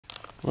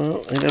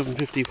Well,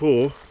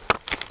 11:54.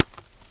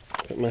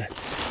 Put my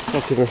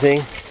top in the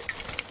thing.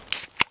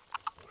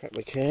 Crack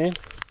my can.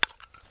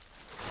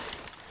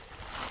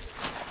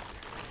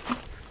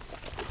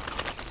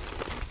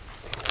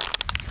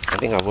 I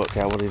think I've worked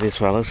out what it is,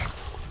 fellas.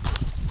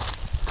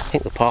 I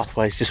think the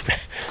pathway's just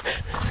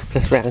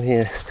round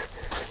here.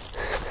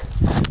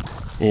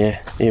 Yeah,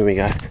 here we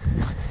go.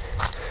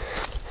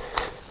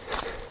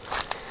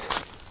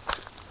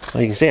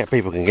 Well, you can see how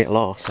people can get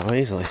lost so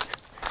easily.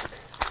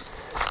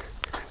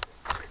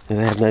 And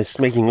they have no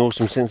smegging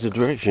awesome sense of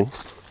direction.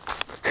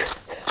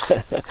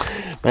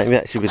 Maybe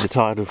that should be the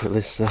title for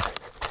this,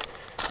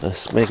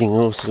 smegging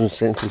awesome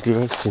sense of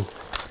direction.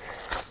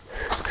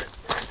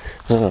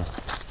 Oh,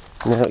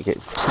 now it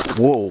gets,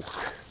 whoa,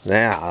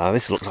 now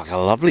this looks like a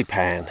lovely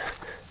pan.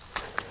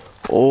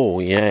 Oh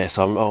yes,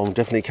 I'm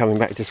definitely coming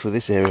back just for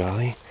this area, I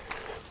think.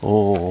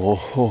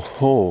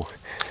 Oh,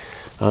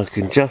 I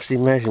can just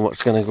imagine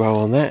what's going to grow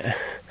on that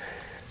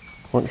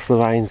once the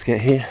rains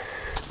get here.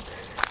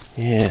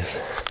 Yes,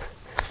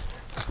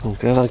 I'm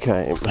glad I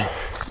came.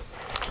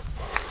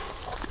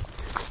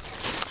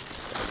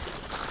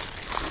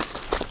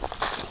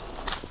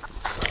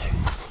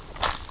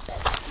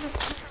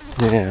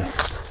 Yeah,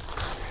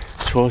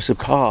 choice of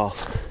path.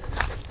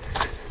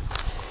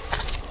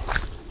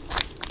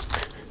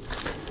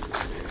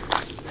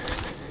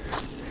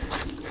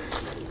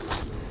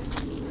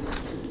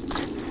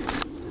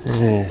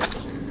 Yeah.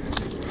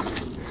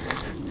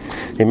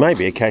 It may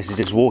be a case of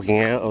just walking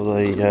out of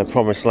the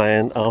promised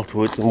land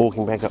afterwards and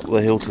walking back up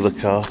the hill to the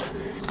car.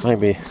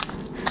 Maybe.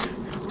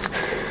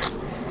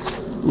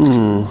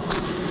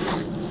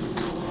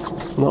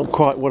 Not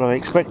quite what I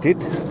expected.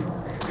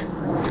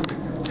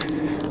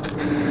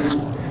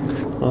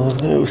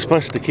 It was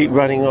supposed to keep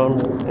running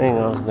on. Hang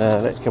on,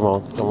 no, come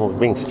on, we're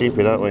being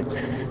stupid, aren't we?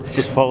 Let's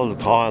just follow the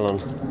pylon.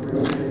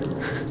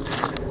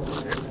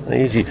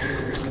 Easy.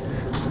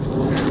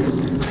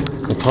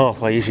 The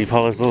pathway usually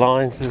follows the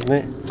lines, doesn't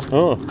it?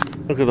 Oh,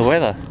 look at the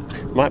weather.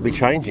 Might be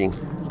changing.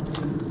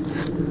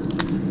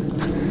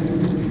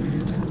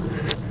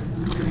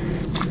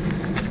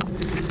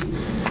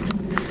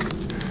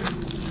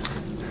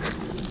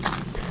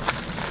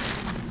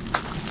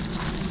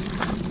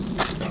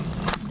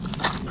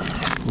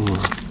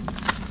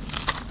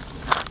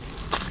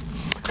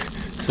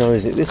 So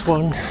is it this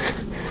one?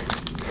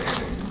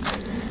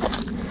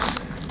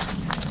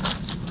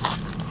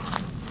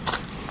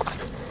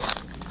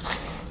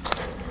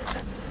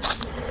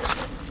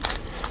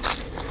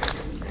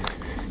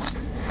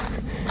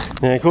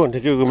 Now according to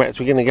Google Maps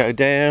we're going to go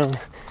down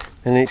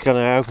and it's going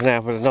to open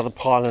up at another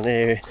pylon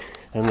area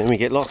and then we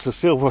get lots of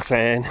silver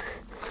sand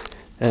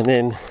and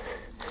then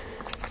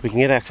we can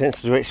get our sense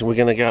of direction. We're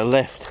going to go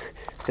left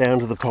down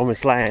to the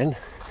promised land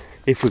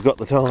if we've got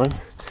the time.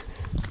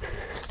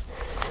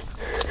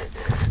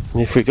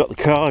 And if we've got the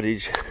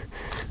cardage.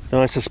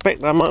 Now I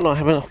suspect I might not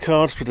have enough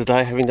cards for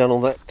today, having done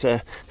all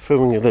that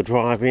filming of the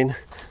drive-in.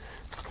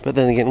 But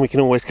then again, we can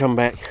always come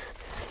back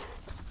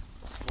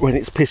when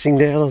it's pissing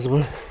down, I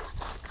suppose.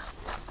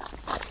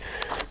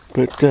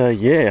 But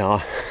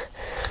yeah,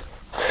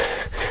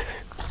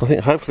 I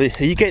think hopefully,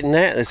 are you getting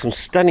that? There's some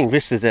stunning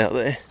vistas out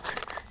there.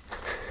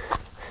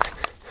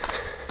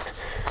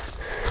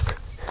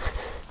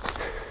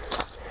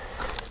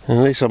 And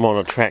at least I'm on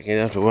a track, you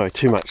don't have to worry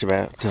too much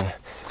about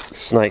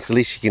snakes. At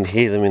least you can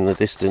hear them in the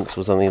distance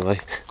or something. They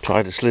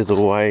try to slither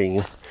away,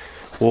 you can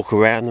walk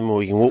around them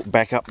or you can walk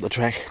back up the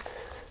track.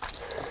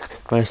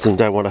 Most of them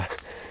don't want to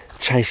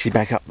chase you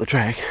back up the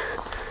track.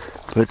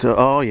 But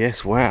oh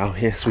yes, wow,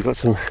 yes, we've got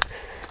some.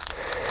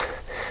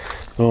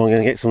 Oh, I'm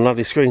going to get some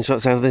lovely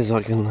screenshots out of this.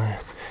 I can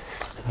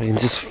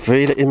just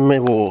feel it in my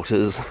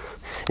waters,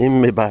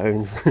 in my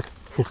bones.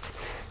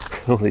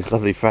 All these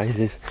lovely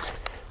phrases.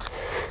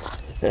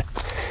 I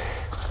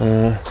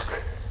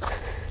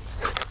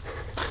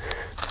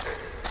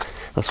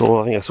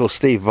think I saw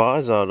Steve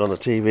Vizard on the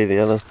TV the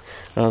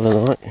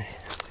other night.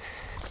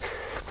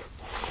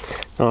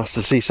 Nice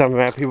to see some of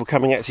our people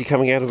actually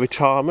coming out of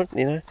retirement,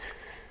 you know.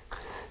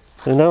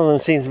 And none of them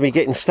seems to be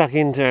getting stuck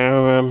into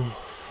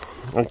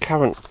our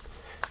current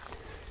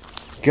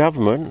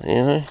government,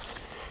 you know.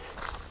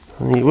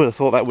 And you would have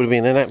thought that would have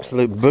been an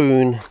absolute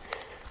boon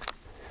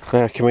for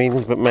our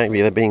comedians, but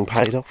maybe they're being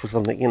paid off or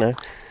something, you know.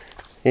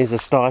 Here's a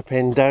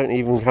stipend, don't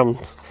even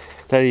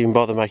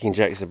bother making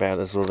jokes about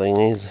it, sort of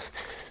thing.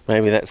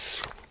 Maybe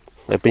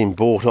they've been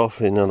bought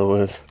off, in other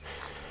words.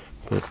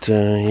 But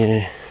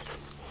yeah.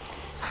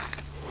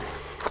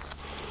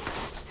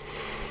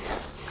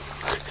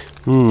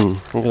 I'm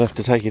gonna have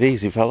to take it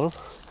easy, fellas.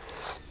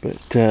 But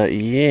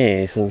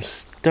yeah, some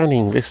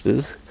stunning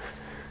vistas.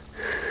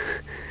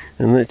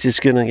 And it's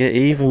just gonna get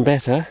even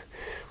better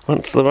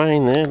once the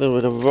rain there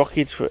with the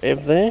rockage for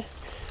Ev there.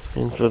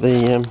 And for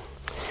the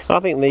I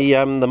think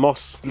the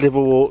moss,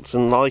 liverworts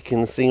and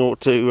lichens thing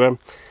ought to,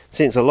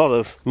 since a lot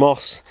of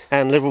moss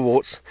and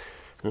liverworts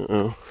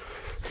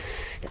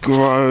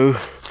grow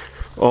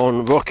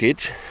on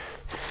rockage,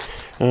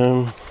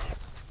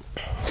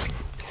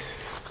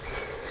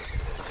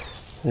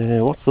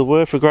 what's the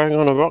word for growing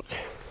on a rock?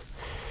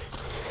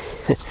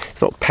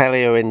 It's not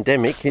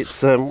paleo-endemic,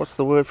 it's what's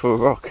the word for a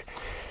rock?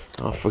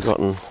 I've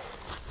forgotten.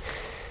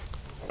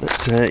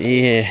 But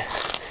yeah,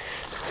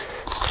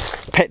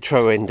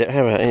 petro-endemic.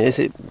 How about it? Is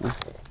it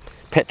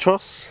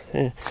Petros?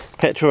 Yeah.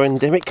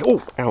 Petro-endemic.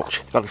 Oh,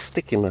 ouch! Got a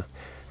stick in my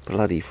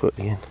bloody foot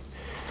again.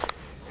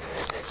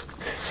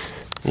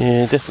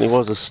 Yeah, it definitely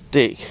was a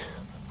stick.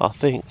 I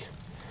think.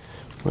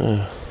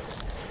 Well,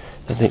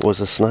 I think it was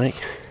a snake.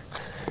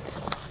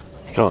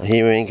 You can't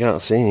hear anything,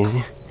 can't see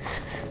anything.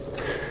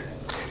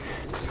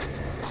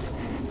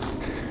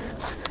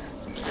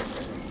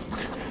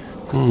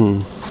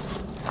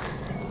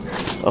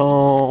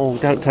 Oh,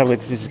 don't tell me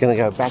this is going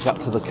to go back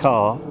up to the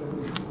car.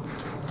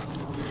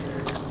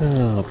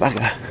 Oh,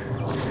 bugger.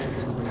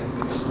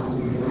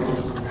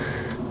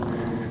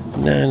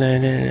 No, no,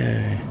 no,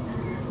 no.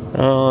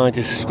 Oh, I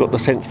just got the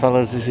sense,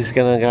 fellas, this is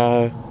going to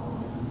go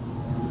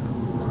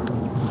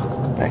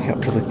back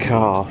up to the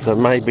car. So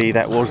maybe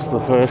that was the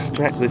first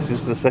track, this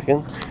is the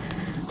second.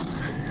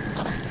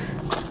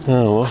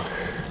 Oh, well.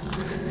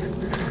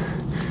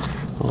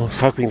 I was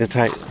hoping to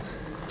take...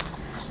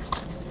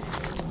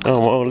 Oh,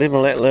 well, live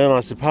and let learn,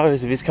 I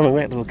suppose, if he's coming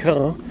back to the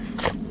car.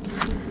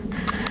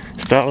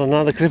 Start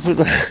another clip with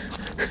the...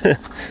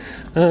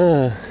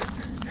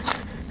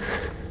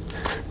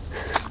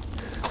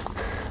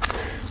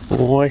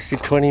 wasted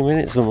 20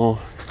 minutes or more.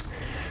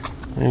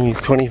 Maybe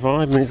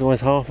 25 minutes,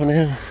 almost half an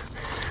hour.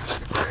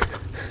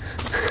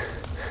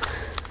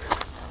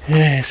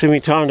 Yeah, it's gonna be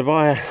time to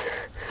buy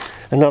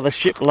another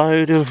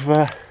shipload of,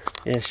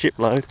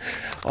 shipload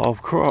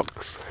of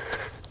Crocs.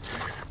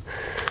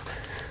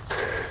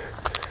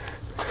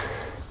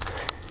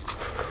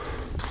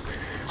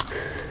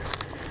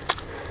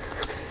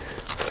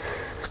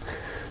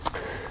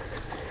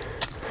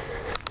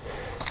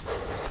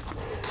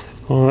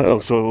 Oh, that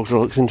also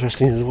looks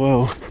interesting as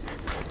well.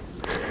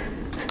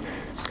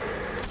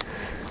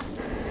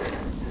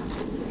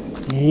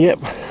 Yep,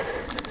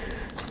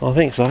 I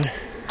think so.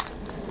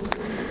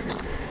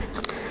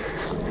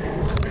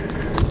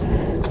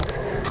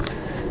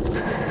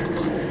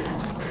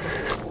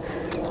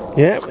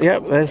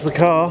 Yep, there's the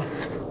car.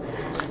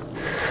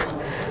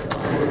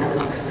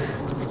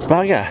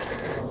 Bugger.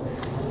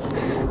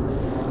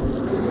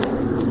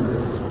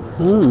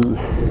 Ooh.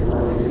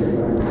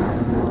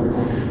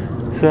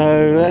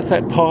 So that's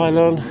that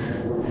pylon.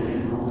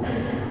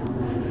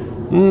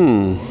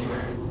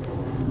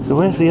 So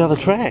where's the other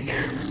track?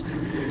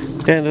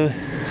 Down to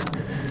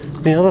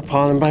the other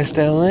pylon base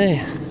down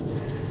there.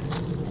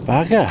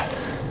 Bugger.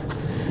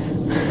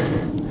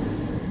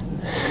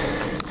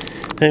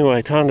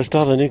 Anyway, time to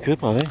start a new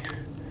clip, I think.